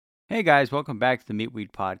Hey guys, welcome back to the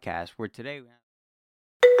Meatweed Podcast, where today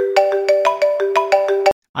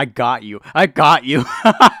I got you.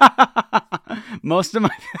 most of my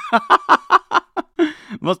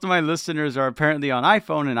most of my listeners are apparently on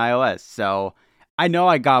iPhone and iOS, so I know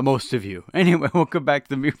I got most of you. Anyway, welcome back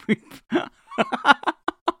to the Meatweed.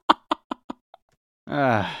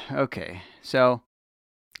 Okay, so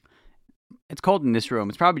it's cold in this room.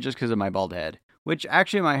 It's probably just because of my bald head. Which,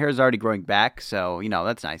 actually, my hair is already growing back, so,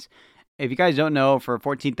 that's nice. If you guys don't know, for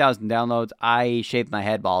 14,000 downloads, I shaved my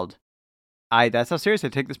head bald. That's how serious I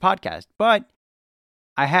take this podcast. But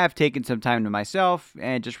I have taken some time to myself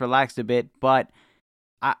and just relaxed a bit. But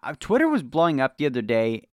Twitter was blowing up the other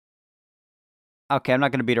day. Okay, I'm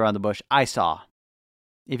not going to beat around the bush. I saw.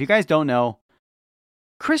 If you guys don't know,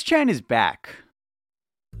 Chris Chan is back.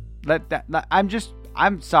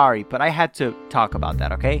 I'm sorry, but I had to talk about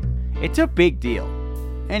that, okay? It's a big deal.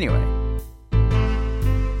 Anyway.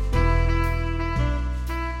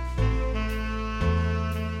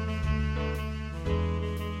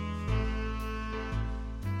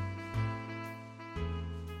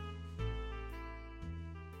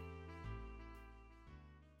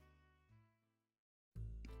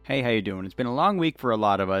 Hey, how you doing? It's been a long week for a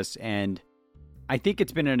lot of us, and I think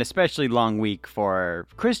it's been an especially long week for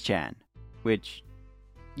Chris Chan, which...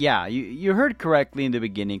 Yeah, you heard correctly in the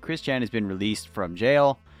beginning. Chris Chan has been released from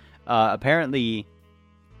jail, apparently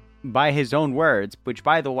by his own words, which,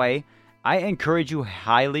 by the way, I encourage you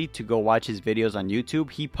highly to go watch his videos on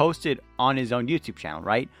YouTube. He posted on his own YouTube channel,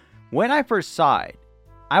 right? When I first saw it,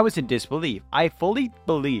 I was in disbelief. I fully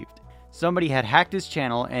believed somebody had hacked his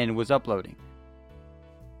channel and was uploading.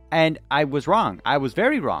 And I was wrong. I was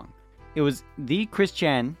very wrong. It was the Chris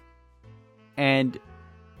Chan, and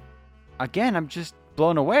again, I'm just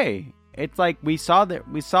blown away. It's like we saw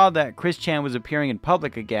that Chris Chan was appearing in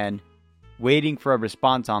public again, waiting for a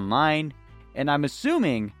response online, and I'm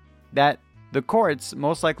assuming that the courts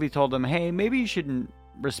most likely told him, hey, maybe you shouldn't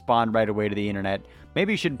respond right away to the internet.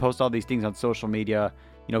 Maybe you shouldn't post all these things on social media.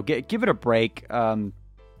 Give it a break.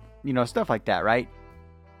 Stuff like that, right?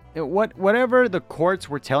 Whatever the courts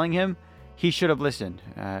were telling him, he should have listened.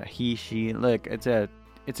 Look, it's a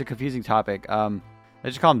confusing topic. Let's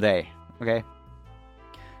just call him they, okay?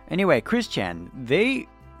 Anyway, Chris Chan, they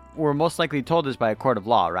were most likely told this by a court of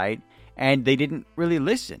law, right? And they didn't really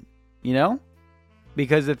listen,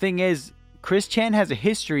 Because the thing is, Chris Chan has a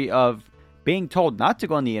history of being told not to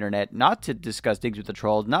go on the internet, not to discuss things with the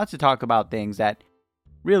trolls, not to talk about things that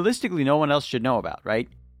realistically no one else should know about, right?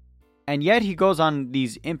 And yet he goes on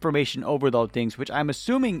these information overload things, which I'm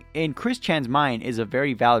assuming in Chris Chan's mind is a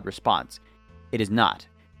very valid response. It is not.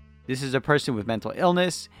 This is a person with mental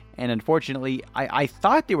illness, and unfortunately, I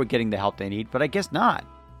thought they were getting the help they need, but I guess not.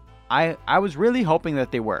 I was really hoping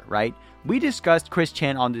that they were, right? We discussed Chris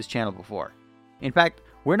Chan on this channel before. In fact,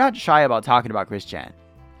 we're not shy about talking about Chris Chan.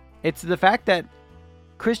 It's the fact that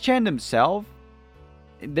Chris Chan himself,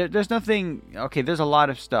 there's nothing... Okay, there's a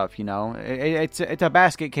lot of stuff, It's a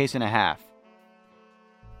basket case and a half.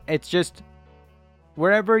 It's just,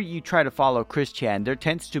 wherever you try to follow Chris Chan, there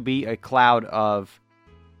tends to be a cloud of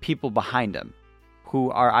people behind him who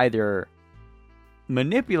are either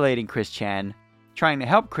manipulating Chris Chan, trying to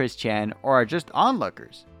help Chris Chan, or are just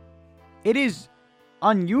onlookers. It is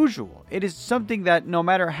unusual. It is something that no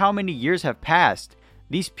matter how many years have passed,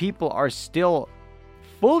 these people are still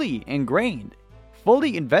fully ingrained,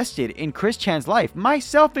 fully invested in Chris Chan's life,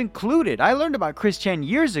 myself included. I learned about Chris Chan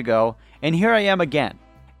years ago, and here I am again.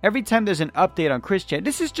 Every time there's an update on Chris Chan,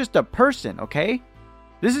 this is just a person, okay?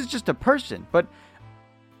 This is just a person, but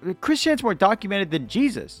Chris Chan's more documented than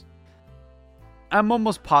Jesus. I'm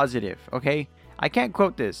almost positive, okay? I can't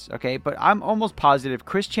quote this, okay? But I'm almost positive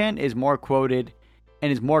Chris Chan is more quoted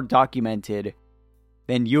and is more documented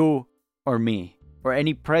than you or me or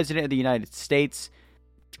any president of the United States,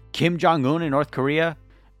 Kim Jong-un in North Korea.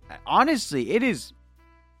 Honestly, it is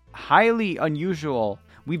highly unusual.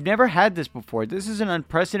 We've never had this before. This is an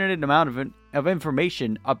unprecedented amount of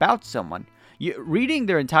information about someone. Reading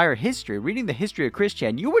their entire history, reading the history of Chris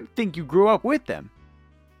Chan, you would think you grew up with them.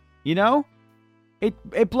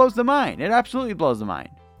 It blows the mind. It absolutely blows the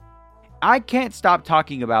mind. I can't stop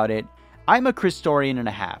talking about it. I'm a Christorian and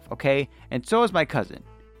a half, okay? And so is my cousin.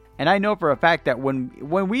 And I know for a fact that when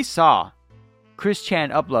we saw Chris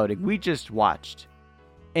Chan uploading, we just watched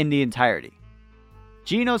in the entirety.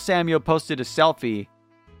 Gino Samuel posted a selfie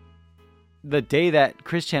the day that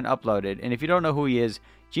Chris Chan uploaded. And if you don't know who he is,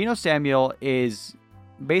 Gino Samuel is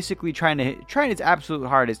basically trying his absolute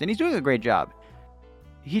hardest, and he's doing a great job.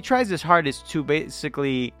 He tries his hardest to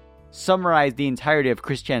basically summarize the entirety of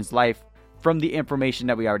Chris Chan's life from the information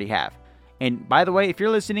that we already have. And by the way, if you're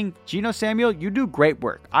listening, Gino Samuel, you do great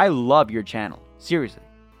work. I love your channel. Seriously.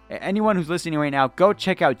 Anyone who's listening right now, go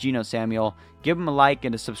check out Gino Samuel. Give him a like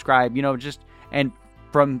and a subscribe. And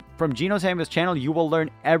from Gino Samuel's channel, you will learn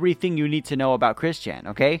everything you need to know about Chris Chan,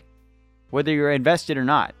 okay? Whether you're invested or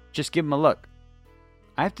not, just give him a look.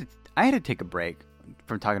 I had to take a break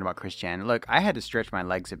from talking about Chris Chan. Look, I had to stretch my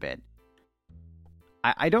legs a bit.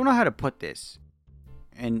 I don't know how to put this.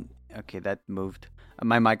 And, okay, that moved.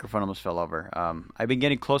 My microphone almost fell over. I've been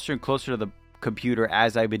getting closer and closer to the computer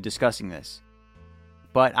as I've been discussing this.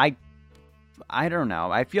 But I don't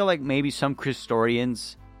know. I feel like maybe some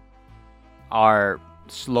Christorians are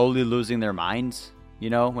slowly losing their minds,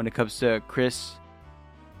 when it comes to Chris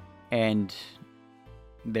and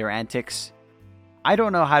their antics. I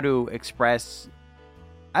don't know how to express.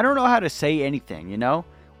 I don't know how to say anything,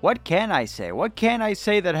 What can I say? What can I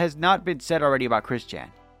say that has not been said already about Chris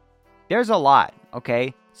Chan? There's a lot,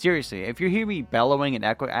 okay? Seriously, if you hear me bellowing and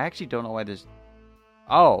echoing, I actually don't know why there's...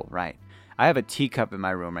 Oh, right. I have a teacup in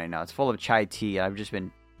my room right now. It's full of chai tea. I've just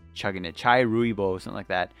been chugging it. Chai Ruibo, something like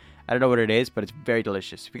that. I don't know what it is, but it's very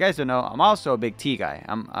delicious. If you guys don't know, I'm also a big tea guy.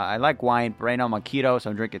 I like wine, but right now I'm on keto, so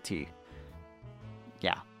I'm drinking tea.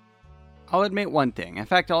 Yeah. I'll admit one thing. In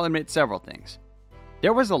fact, I'll admit several things.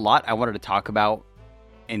 There was a lot I wanted to talk about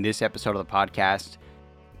in this episode of the podcast,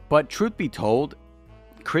 but truth be told,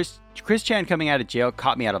 Chris Chan coming out of jail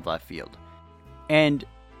caught me out of left field. And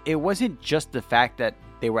it wasn't just the fact that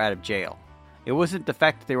they were out of jail. It wasn't the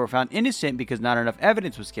fact that they were found innocent because not enough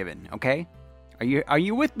evidence was given, okay? Are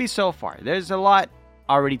you with me so far? There's a lot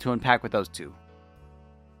already to unpack with those two.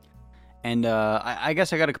 And I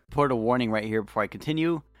guess I got to put a warning right here before I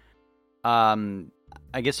continue.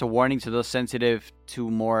 I guess a warning to those sensitive to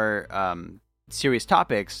more serious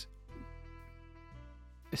topics.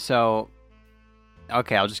 So,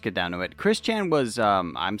 okay, I'll just get down to it. Chris Chan was,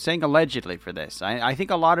 I'm saying allegedly for this. I think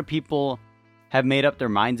a lot of people have made up their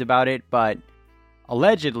minds about it, but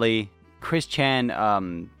allegedly, Chris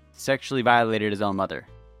Chan sexually violated his own mother.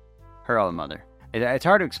 Her own mother. It's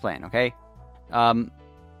hard to explain, okay?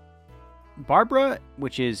 Barbara,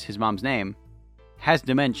 which is his mom's name, has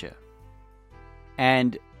dementia.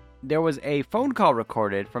 And there was a phone call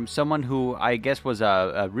recorded from someone who I guess was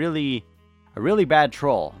a really bad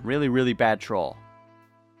troll. Really bad troll.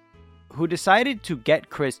 Who decided to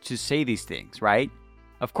get Chris to say these things, right?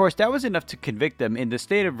 Of course, that was enough to convict them in the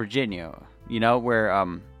state of Virginia,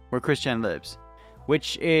 where Chris Chan lives,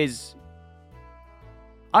 which is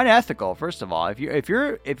unethical. First of all, if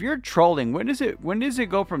you're trolling, when does it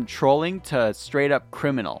go from trolling to straight up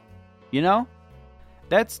criminal?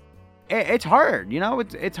 It's hard.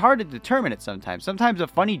 It's hard to determine it sometimes. Sometimes a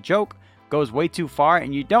funny joke goes way too far,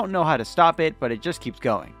 and you don't know how to stop it, but it just keeps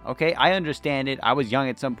going. Okay, I understand it. I was young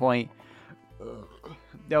at some point.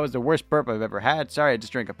 That was the worst burp I've ever had. Sorry, I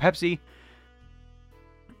just drank a Pepsi.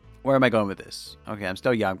 Where am I going with this? Okay, I'm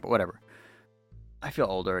still young, but whatever. I feel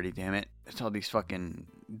old already, damn it. It's all these fucking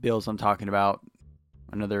bills I'm talking about.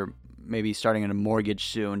 Maybe starting a mortgage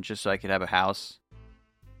soon just so I could have a house.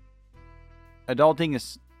 Adulting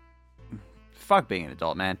is... Fuck being an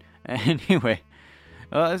adult, man. Anyway,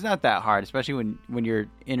 it's not that hard, especially when you're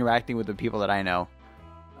interacting with the people that I know.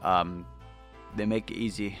 They make it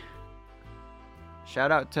easy.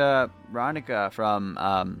 Shout out to Veronica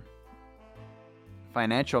from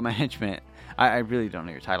Financial Management. I really don't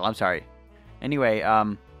know your title. I'm sorry. Anyway,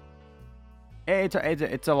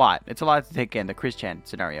 it's a lot. It's a lot to take in, the Chris Chan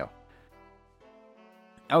scenario.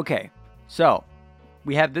 Okay, so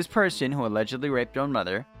we have this person who allegedly raped her own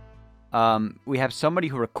mother. We have somebody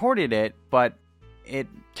who recorded it, but it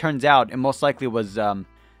turns out it most likely was them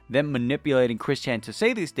manipulating Chris Chan to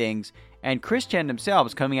say these things, and Chris Chan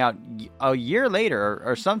themselves coming out a year later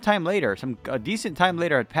or sometime later, a decent time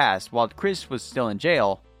later had passed while Chris was still in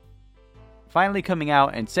jail, finally coming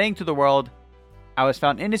out and saying to the world, I was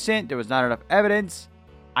found innocent, there was not enough evidence,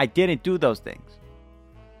 I didn't do those things.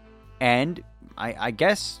 And I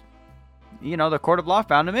guess, the court of law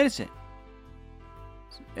found him innocent.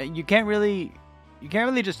 You can't really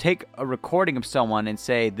just take a recording of someone and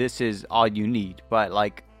say this is all you need, but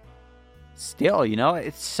still,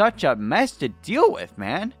 it's such a mess to deal with,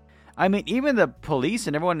 man. I mean, even the police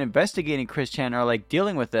and everyone investigating Chris Chan are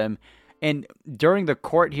dealing with them, and during the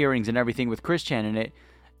court hearings and everything with Chris Chan in it,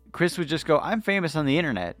 Chris would just go, I'm famous on the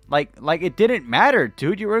internet. Like it didn't matter,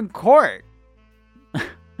 dude, you were in court.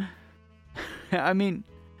 I mean,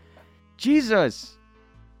 Jesus.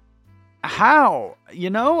 How?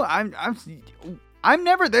 I'm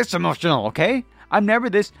never this emotional, okay? I'm never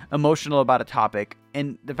this emotional about a topic,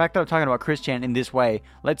 and the fact that I'm talking about Chris Chan in this way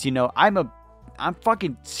lets you know I'm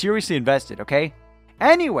fucking seriously invested, okay?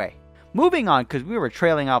 Anyway, Moving on, because we were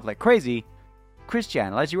trailing off like crazy. Chris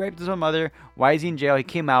Chan, allegedly raped his own mother. Why is he in jail? He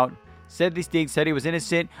came out, said these things, said he was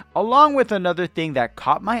innocent, along with another thing that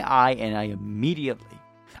caught my eye, and I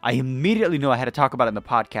immediately knew I had to talk about it in the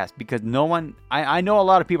podcast, because no one, I know a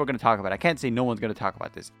lot of people are going to talk about it. I can't say no one's going to talk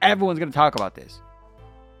about this. Everyone's going to talk about this.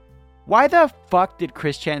 Why the fuck did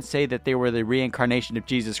Chris Chan say that they were the reincarnation of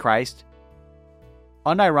Jesus Christ?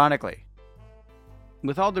 Unironically.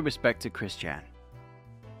 With all due respect to Chris Chan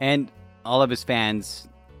and all of his fans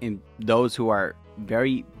and those who are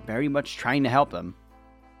very, very much trying to help him,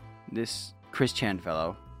 this Chris Chan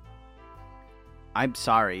fellow, I'm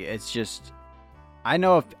sorry. It's just, I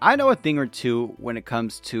know a thing or two when it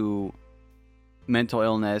comes to mental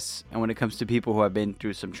illness and when it comes to people who have been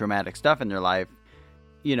through some traumatic stuff in their life,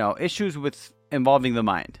 you know, issues with involving the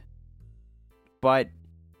mind. But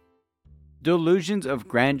delusions of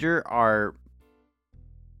grandeur are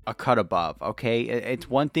a cut above, okay? It's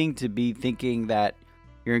one thing to be thinking that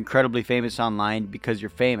you're incredibly famous online because you're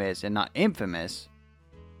famous and not infamous.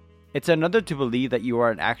 It's another to believe that you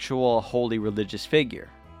are an actual holy religious figure.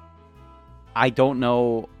 I don't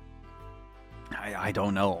know. I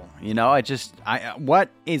don't know. You know, what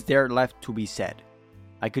is there left to be said?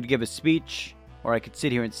 I could give a speech or I could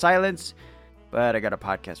sit here in silence, but I got a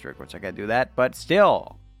podcast to record, so I can't do that. But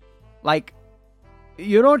still, like,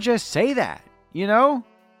 you don't just say that, you know?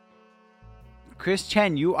 Chris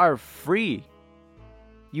Chan, you are free.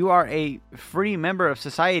 You are a free member of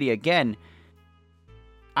society. Again,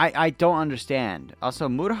 I don't understand. Also,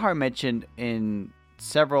 Mudahar mentioned in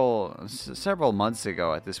several months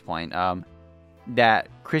ago at this point that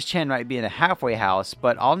Chris Chan might be in a halfway house,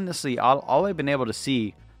 but honestly, all I've been able to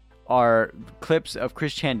see are clips of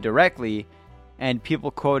Chris Chan directly and people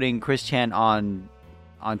quoting Chris Chan on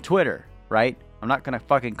Twitter, right? I'm not gonna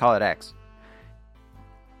fucking call it X.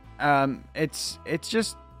 It's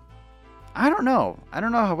just, I don't know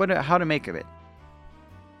how to make of it.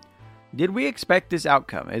 Did we expect this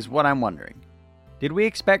outcome is what I'm wondering. Did we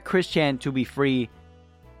expect Chris Chan to be free,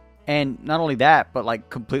 and not only that, but like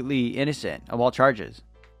completely innocent of all charges?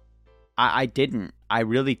 I didn't. I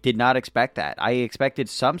really did not expect that. I expected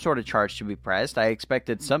some sort of charge to be pressed. I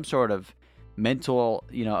expected some sort of mental,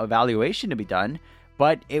 evaluation to be done,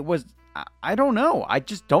 but it was, I don't know. I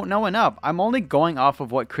just don't know enough. I'm only going off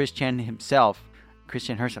of what Chris Chan herself.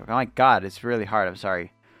 Oh my God, it's really hard. I'm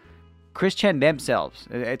sorry. Chris Chan themselves.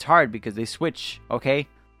 It's hard because they switch, okay?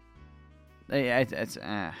 It's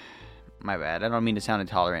my bad. I don't mean to sound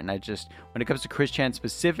intolerant. When it comes to Chris Chan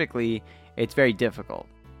specifically, it's very difficult.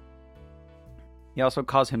 He also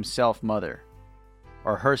calls himself mother.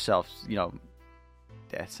 Or herself,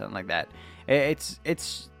 something like that. It's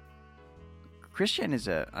Chris Chan is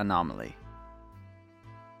an anomaly.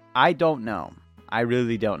 I don't know. I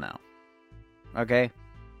really don't know. Okay?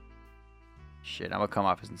 Shit, I'm gonna come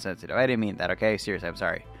off as insensitive. I didn't mean that, okay? Seriously, I'm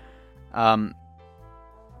sorry.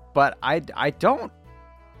 But I don't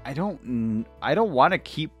want to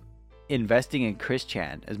keep investing in Chris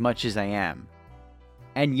Chan as much as I am.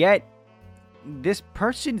 And yet, this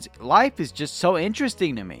person's life is just so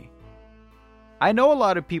interesting to me. I know a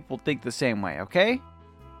lot of people think the same way, okay?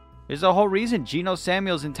 There's a whole reason Geno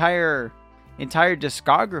Samuel's entire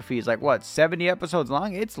discography is like, 70 episodes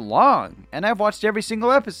long? It's long. And I've watched every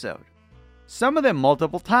single episode. Some of them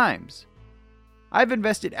multiple times. I've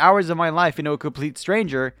invested hours of my life into a complete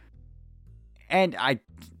stranger. And I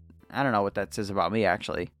don't know what that says about me,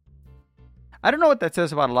 actually. I don't know what that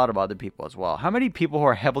says about a lot of other people as well. How many people who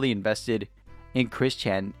are heavily invested in Chris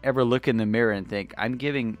Chan ever look in the mirror and think, I'm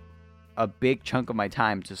giving a big chunk of my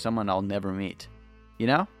time to someone I'll never meet? You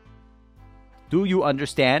know? Do you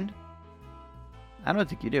understand? I don't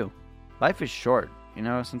think you do. Life is short.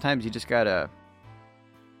 Sometimes you just gotta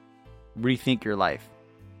rethink your life.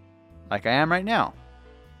 Like I am right now.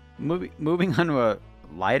 Moving on to a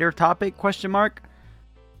lighter topic, question mark.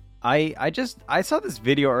 I saw this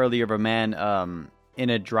video earlier of a man in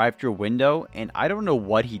a drive-thru window, and I don't know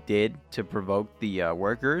what he did to provoke the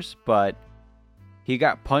workers, but he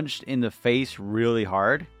got punched in the face really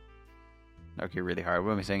hard. Okay, really hard.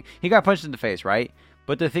 What am I saying? He got punched in the face, right?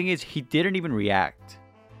 But the thing is, he didn't even react.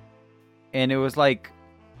 And it was like,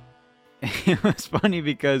 it was funny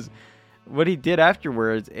because what he did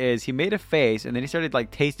afterwards is he made a face and then he started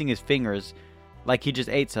like tasting his fingers like he just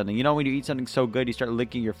ate something. You know, when you eat something so good, you start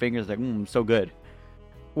licking your fingers like, so good.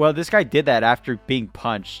 Well, this guy did that after being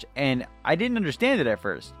punched, and I didn't understand it at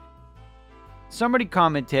first. Somebody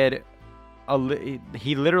commented,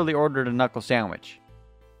 he literally ordered a knuckle sandwich.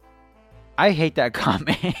 I hate that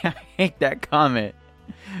comment. I hate that comment.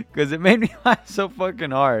 Because it made me laugh so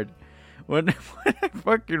fucking hard when I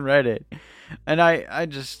fucking read it. And I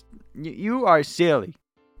just, You are silly.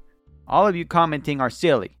 All of you commenting are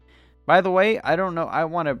silly. By the way, I don't know.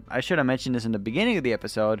 I should have mentioned this in the beginning of the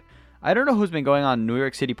episode. I don't know who's been going on New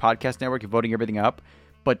York City Podcast Network and voting everything up,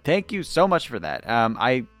 but thank you so much for that.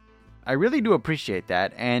 I really do appreciate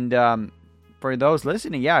that. And for those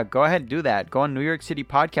listening, yeah, go ahead and do that. Go on New York City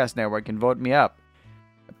Podcast Network and vote me up.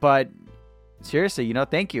 But seriously,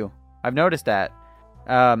 thank you. I've noticed that.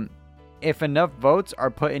 If enough votes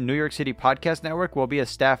are put in New York City Podcast Network, we'll be a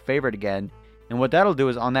staff favorite again. And what that'll do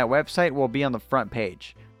is on that website, we'll be on the front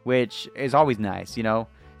page, which is always nice.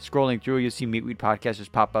 Scrolling through, you'll see Meatweed Podcast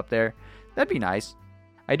just pop up there. That'd be nice.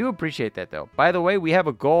 I do appreciate that, though. By the way, we have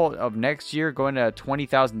a goal of next year going to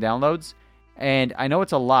 20,000 downloads. And I know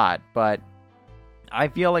it's a lot, but I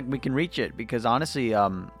feel like we can reach it because, honestly, a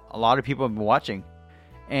lot of people have been watching.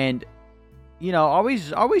 And,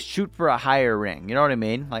 always shoot for a higher ring. You know what I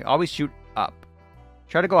mean? Like, always shoot up.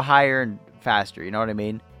 Try to go higher and faster. You know what I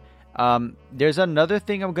mean? There's another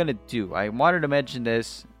thing I'm going to do. I wanted to mention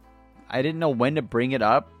this. I didn't know when to bring it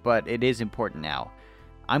up, but it is important now.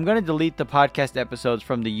 I'm going to delete the podcast episodes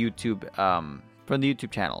from the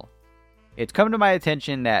YouTube channel. It's come to my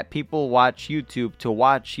attention that people watch YouTube to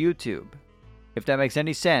watch YouTube. If that makes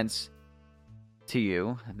any sense to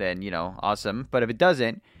you, then, awesome. But if it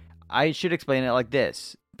doesn't, I should explain it like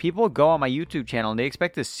this. People go on my YouTube channel and they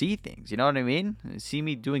expect to see things. You know what I mean? See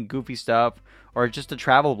me doing goofy stuff or just a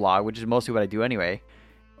travel blog, which is mostly what I do anyway.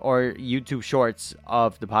 Or YouTube shorts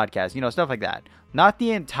of the podcast, stuff like that. Not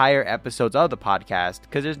the entire episodes of the podcast,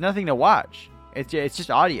 because there's nothing to watch. It's just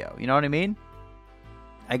audio, you know what I mean?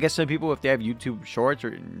 I guess some people, if they have YouTube shorts,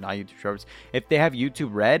 or not YouTube shorts, if they have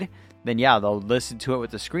YouTube Red, then yeah, they'll listen to it with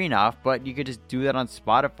the screen off, but you could just do that on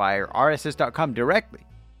Spotify or RSS.com directly,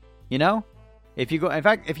 If you go, in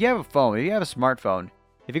fact, if you have a phone, if you have a smartphone,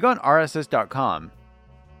 if you go on RSS.com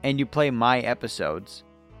and you play my episodes,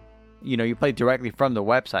 you play directly from the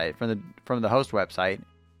website, from the host website,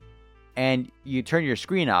 and you turn your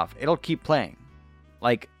screen off, it'll keep playing.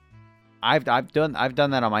 Like, I've done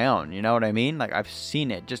that on my own. You know what I mean? Like, I've seen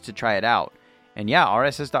it just to try it out, and yeah,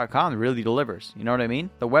 RSS.com really delivers. You know what I mean?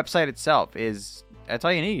 The website itself that's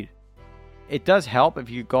all you need. It does help if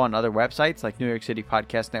you go on other websites like New York City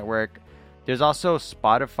Podcast Network. There's also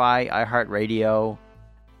Spotify, iHeartRadio,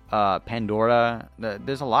 Pandora.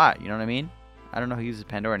 There's a lot. You know what I mean? I don't know who uses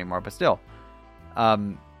Pandora anymore, but still. I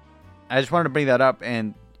just wanted to bring that up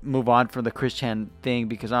and move on from the Chris Chan thing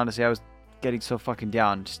because honestly, I was getting so fucking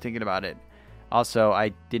down just thinking about it. Also,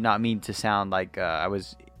 I did not mean to sound like I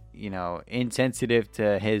was, insensitive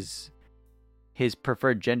to his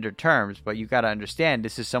preferred gender terms, but you gotta understand,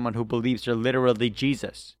 this is someone who believes they're literally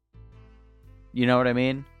Jesus. You know what I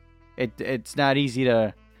mean? It's not easy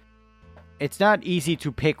to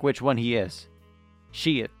pick which one he is.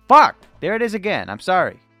 She is. Fuck! There it is again. I'm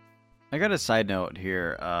sorry. I got a side note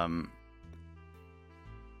here.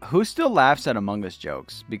 Who still laughs at Among Us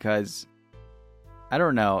jokes? Because, I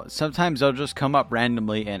don't know. Sometimes they'll just come up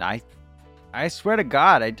randomly, and I swear to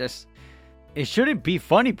God, it shouldn't be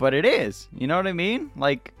funny, but it is. You know what I mean?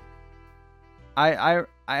 Like, I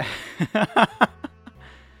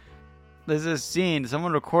there's a scene,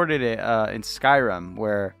 someone recorded it in Skyrim,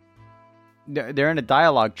 where they're in a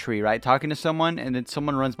dialogue tree, right? Talking to someone, and then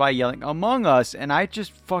someone runs by yelling, "Among Us," and I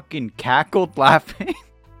just fucking cackled laughing.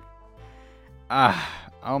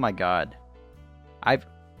 Oh my God.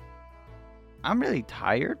 I'm really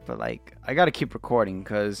tired, but like, I gotta keep recording,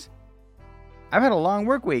 because I've had a long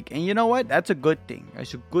work week, and you know what? That's a good thing.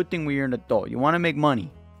 It's a good thing when you're an adult. You want to make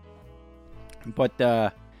money. But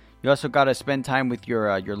you also gotta spend time with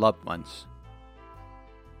your loved ones.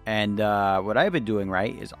 And what I've been doing,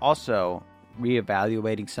 right, is also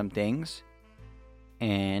reevaluating some things.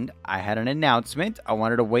 And I had an announcement. I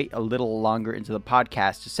wanted to wait a little longer into the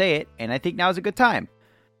podcast to say it, and I think now's a good time.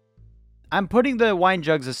 I'm putting the wine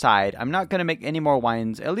jugs aside. I'm not going to make any more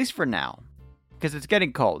wines, at least for now, because it's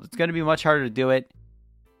getting cold. It's going to be much harder to do it.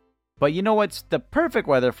 But you know what's the perfect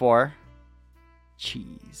weather for?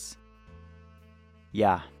 Cheese.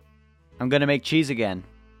 Yeah. I'm going to make cheese again.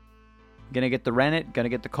 Gonna get the rennet, gonna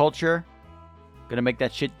get the culture, gonna make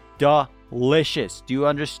that shit delicious. Do you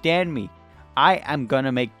understand me? I am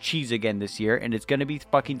gonna make cheese again this year, and it's gonna be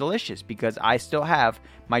fucking delicious because I still have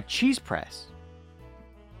my cheese press.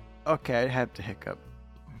 Okay, I had to hiccup.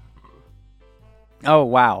 Oh,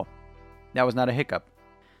 wow. That was not a hiccup.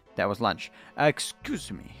 That was lunch. Excuse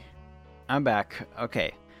me. I'm back.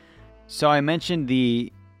 Okay. So I mentioned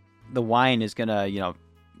the wine is gonna,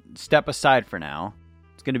 step aside for now.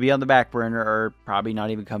 It's going to be on the back burner or probably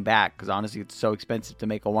not even come back because honestly it's so expensive to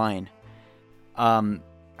make a wine.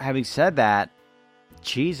 Having said that,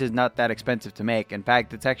 cheese is not that expensive to make. In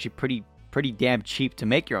fact, it's actually pretty damn cheap to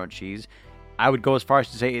make your own cheese. I would go as far as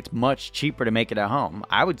to say it's much cheaper to make it at home.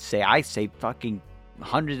 I would say I save fucking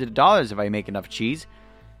hundreds of dollars if I make enough cheese.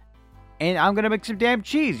 And I'm going to make some damn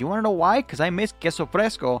cheese. You want to know why? Because I miss queso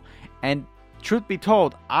fresco. And truth be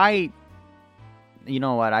told, you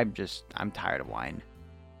know what? I'm tired of wine.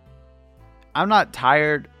 I'm not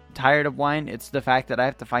tired of wine. It's the fact that I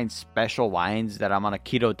have to find special wines, that I'm on a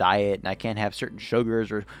keto diet and I can't have certain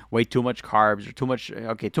sugars or way too much carbs or too much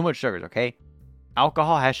sugars, okay?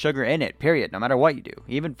 Alcohol has sugar in it, period, no matter what you do.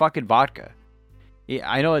 Even fucking vodka.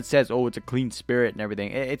 I know it says, oh, it's a clean spirit and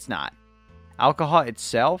everything. It's not. Alcohol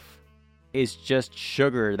itself is just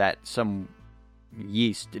sugar that some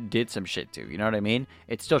yeast did some shit to. You know what I mean?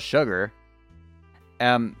 It's still sugar.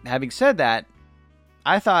 Having said that,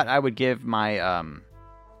 I thought I would give my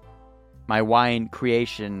my wine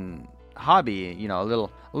creation hobby, a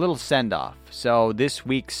little send off. So this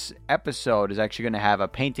week's episode is actually going to have a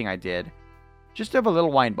painting I did, just of a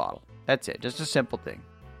little wine bottle. That's it, just a simple thing.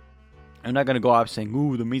 I'm not going to go up saying,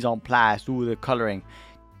 ooh, the mise en place, ooh, the coloring.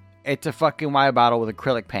 It's a fucking wine bottle with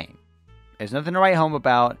acrylic paint. There's nothing to write home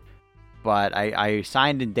about, but I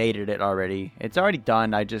signed and dated it already. It's already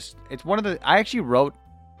done. I actually wrote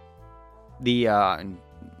I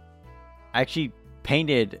actually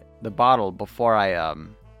painted the bottle before I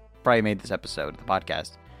made this episode of the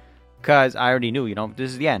podcast, because I already knew,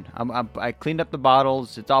 this is the end. I cleaned up the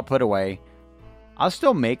bottles. It's all put away. I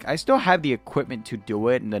still have the equipment to do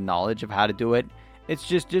it and the knowledge of how to do it. It's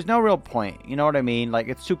just, there's no real point. You know what I mean? Like,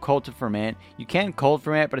 it's too cold to ferment. You can cold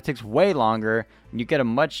ferment, but it takes way longer, and you get a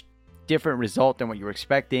much different result than what you were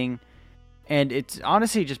expecting. And it's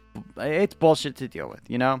honestly it's bullshit to deal with,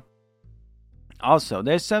 Also,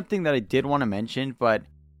 there's something that I did want to mention, but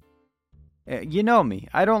you know me.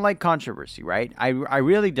 I don't like controversy, right? I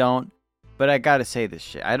really don't, but I gotta say this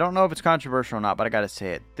shit. I don't know if it's controversial or not, but I gotta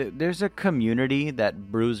say it. There's a community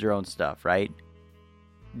that brews their own stuff, right?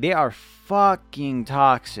 They are fucking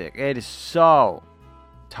toxic. It is so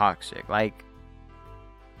toxic. Like,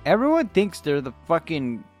 everyone thinks they're the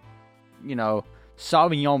fucking,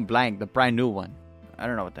 Sauvignon Blanc, the brand new one. I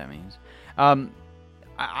don't know what that means. I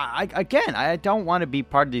don't want to be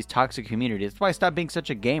part of these toxic communities. That's why I stopped being such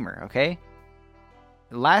a gamer, okay?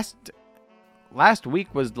 Last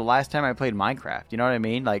week was the last time I played Minecraft. You know what I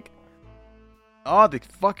mean? Like, oh, the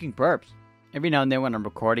fucking burps. Every now and then when I'm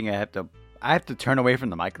recording, I have to turn away from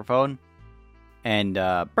the microphone and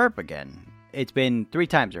burp again. It's been 3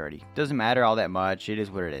 times already. Doesn't matter all that much. It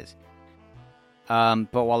is what it is.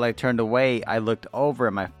 But while I turned away, I looked over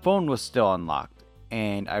and my phone was still unlocked.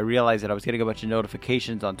 And I realized that I was getting a bunch of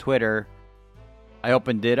notifications on Twitter. I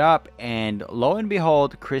opened it up, and lo and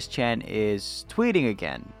behold, Chris Chan is tweeting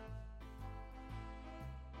again.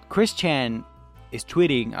 Chris Chan is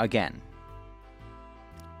tweeting again.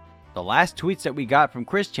 The last tweets that we got from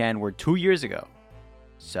Chris Chan were 2 years ago.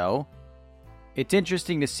 So, it's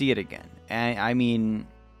interesting to see it again. And I mean,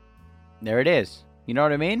 there it is. You know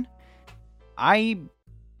what I mean? I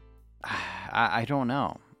don't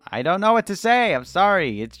know. I don't know what to say. I'm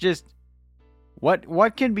sorry. It's just,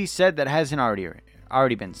 what can be said that hasn't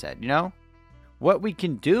already been said, What we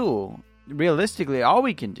can do, realistically, all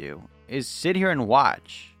we can do is sit here and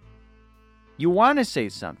watch. You want to say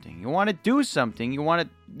something. You want to do something. You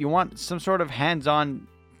want some sort of hands-on,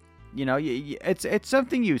 it's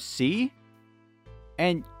something you see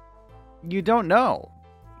and you don't know.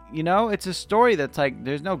 It's a story that's like,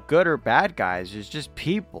 there's no good or bad guys. There's just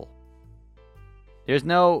people. There's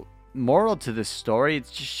no moral to this story.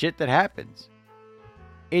 It's just shit that happens.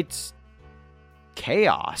 It's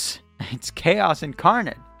chaos. It's chaos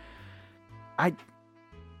incarnate. I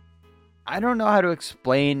don't know how to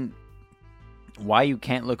explain why you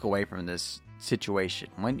can't look away from this situation.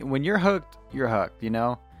 When you're hooked, you're hooked,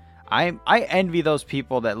 I envy those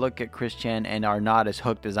people that look at Chris Chan and are not as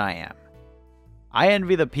hooked as I am. I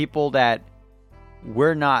envy the people that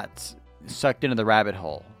were not sucked into the rabbit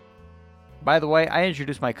hole. By the way, I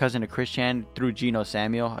introduced my cousin to Chris Chan through Gino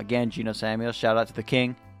Samuel. Again, Gino Samuel, shout out to the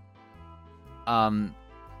king. And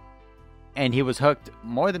he was hooked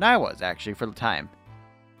more than I was, actually, for the time.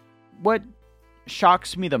 What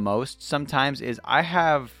shocks me the most sometimes is I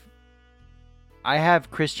have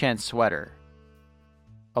Chris Chan's sweater,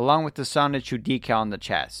 along with the Sonichu decal on the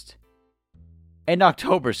chest. And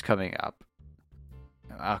October's coming up.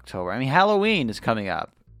 Halloween is coming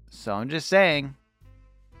up. So I'm just saying,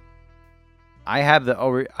 I have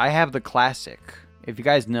the classic. If you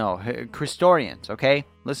guys know, Christorians, okay?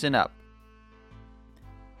 Listen up.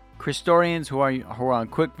 Christorians who are on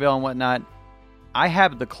Quickville and whatnot, I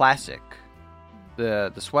have the classic.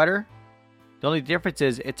 The sweater The only difference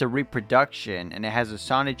is it's a reproduction and it has a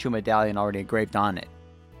Sonichu medallion already engraved on it.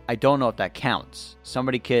 I don't know if that counts. If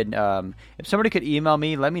somebody could email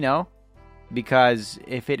me, let me know. Because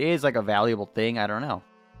if it is like a valuable thing, I don't know.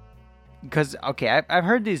 Because, okay, I've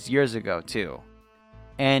heard these years ago too.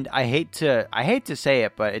 And I hate to say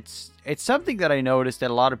it, but it's something that I noticed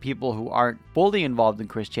that a lot of people who aren't fully involved in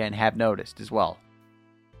Chris Chan have noticed as well.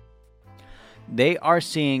 They are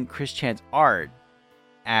seeing Chris Chan's art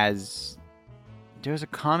as... There's a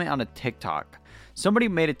comment on a TikTok. Somebody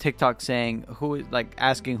made a TikTok saying,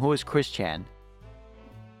 asking who is Chris Chan?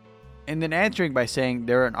 And then answering by saying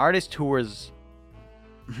they're an artist who was...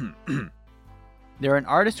 they're an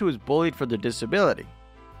artist who was bullied for their disability.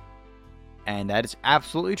 And that is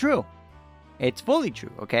absolutely true. It's fully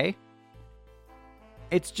true, okay?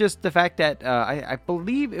 It's just the fact that I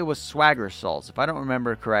believe it was Swagger Souls. If I don't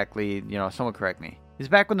remember correctly, someone correct me. It's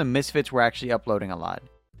back when the Misfits were actually uploading a lot.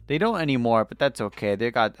 They don't anymore, but that's okay.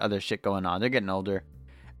 They got other shit going on. They're getting older.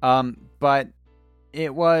 But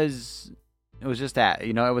it was just that.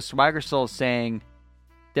 It was Swagger Souls saying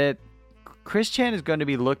that Chris Chan is going to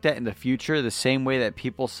be looked at in the future the same way that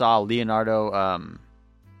people saw Leonardo...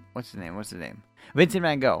 What's his name? Vincent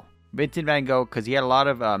Van Gogh. Vincent Van Gogh, because he had a lot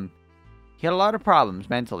of problems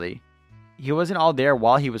mentally. He wasn't all there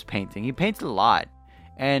while he was painting. He painted a lot,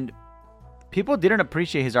 and people didn't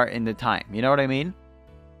appreciate his art in the time. You know what I mean?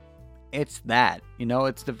 It's that.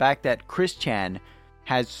 It's the fact that Chris Chan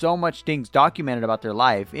has so much things documented about their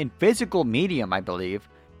life in physical medium, I believe,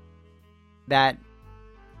 that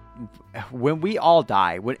when we all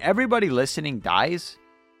die, when everybody listening dies,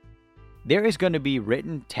 there is going to be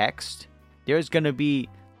written text. There is going to be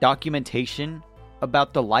documentation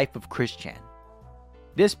about the life of Chris Chan.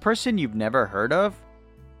 This person you've never heard of,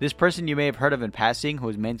 this person you may have heard of in passing who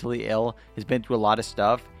is mentally ill, has been through a lot of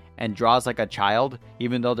stuff, and draws like a child,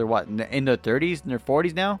 even though they're in their 30s, in their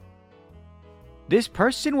 40s now? This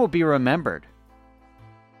person will be remembered.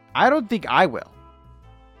 I don't think I will.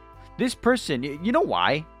 This person, you know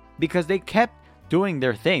why? Because they kept doing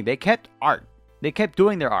their thing. They kept art. They kept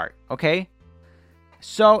doing their art, okay?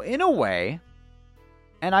 So, in a way,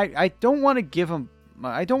 and I don't want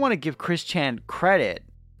to give Chris Chan credit,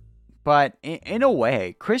 but in a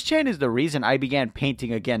way, Chris Chan is the reason I began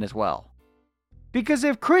painting again as well. Because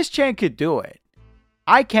if Chris Chan could do it,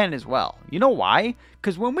 I can as well. You know why?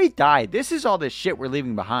 Because when we die, this is all this shit we're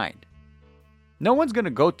leaving behind. No one's going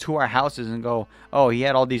to go to our houses and go, oh, he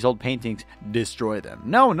had all these old paintings, destroy them.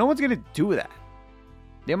 No one's going to do that.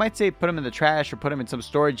 They might say put them in the trash or put them in some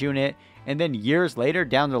storage unit, and then years later,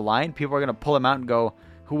 down the line, people are going to pull them out and go,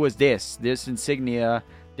 who was this? This insignia,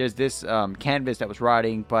 there's this canvas that was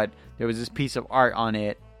rotting, but there was this piece of art on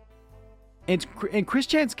it. In Chris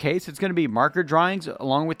Chan's case, it's going to be marker drawings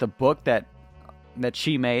along with the book that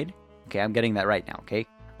she made. Okay, I'm getting that right now, okay?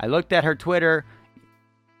 I looked at her Twitter.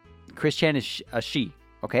 Chris Chan is a she,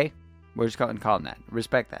 okay? We're just calling that.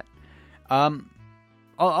 Respect that.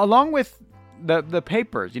 Along with the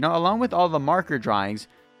papers, along with all the marker drawings,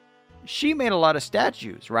 she made a lot of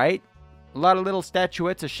statues, right? A lot of little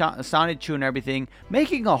statuettes of Sonichu and everything,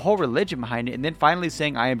 making a whole religion behind it, and then finally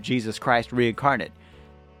saying, I am Jesus Christ reincarnate.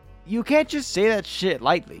 You can't just say that shit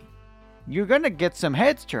lightly. You're gonna get some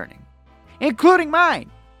heads turning, including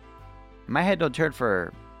mine. My head don't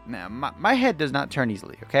turn my head does not turn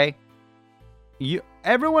easily, okay?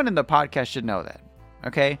 Everyone in the podcast should know that,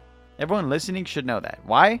 okay? Everyone listening should know that.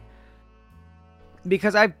 Why?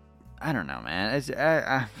 Because I don't know, man.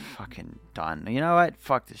 I'm fucking done. You know what?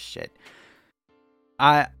 Fuck this shit.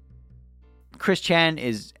 Chris Chan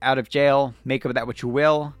is out of jail. Make of that what you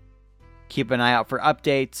will. Keep an eye out for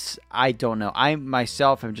updates. I don't know. I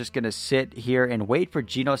myself am just going to sit here and wait for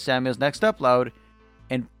Geno Samuel's next upload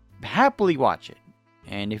and happily watch it.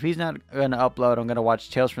 And if he's not going to upload, I'm going to watch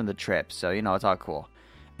Tales from the Trip. So, it's all cool.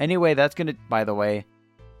 Anyway, that's going to, by the way,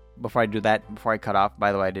 before I cut off,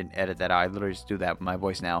 by the way, I didn't edit that out. I literally just do that with my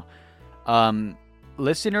voice now.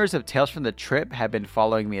 Listeners of Tales from the Trip have been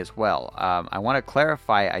following me as well. I want to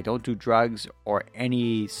clarify, I don't do drugs or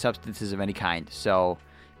any substances of any kind. So,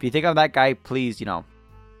 if you think I'm that guy, please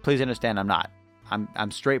understand I'm not.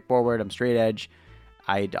 I'm straightforward. I'm straight edge.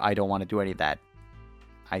 I don't want to do any of that.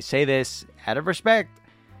 I say this out of respect.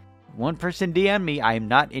 One person DM me. I'm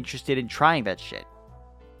not interested in trying that shit.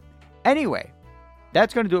 Anyway,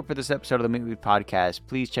 that's going to do it for this episode of the Meet Me Podcast.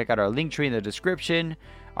 Please check out our link tree in the description.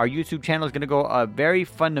 Our YouTube channel is going to go a very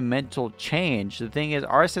fundamental change. The thing is,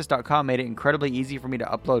 RSS.com made it incredibly easy for me to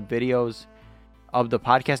upload videos of the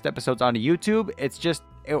podcast episodes onto YouTube. It's just,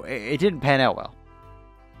 it didn't pan out well.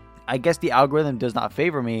 I guess the algorithm does not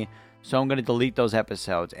favor me, so I'm going to delete those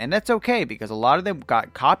episodes. And that's okay, because a lot of them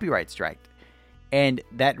got copyright striked. And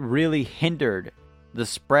that really hindered the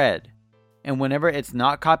spread. And whenever it's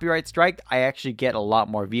not copyright striked, I actually get a lot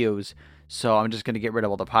more views. So I'm just going to get rid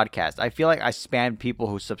of all the podcasts. I feel like I spam people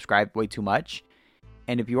who subscribe way too much.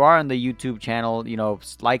 And if you are on the YouTube channel,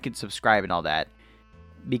 like and subscribe and all that.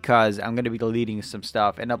 Because I'm going to be deleting some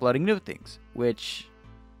stuff and uploading new things. Which,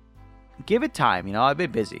 give it time, I've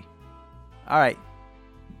been busy. All right.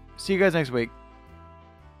 See you guys next week.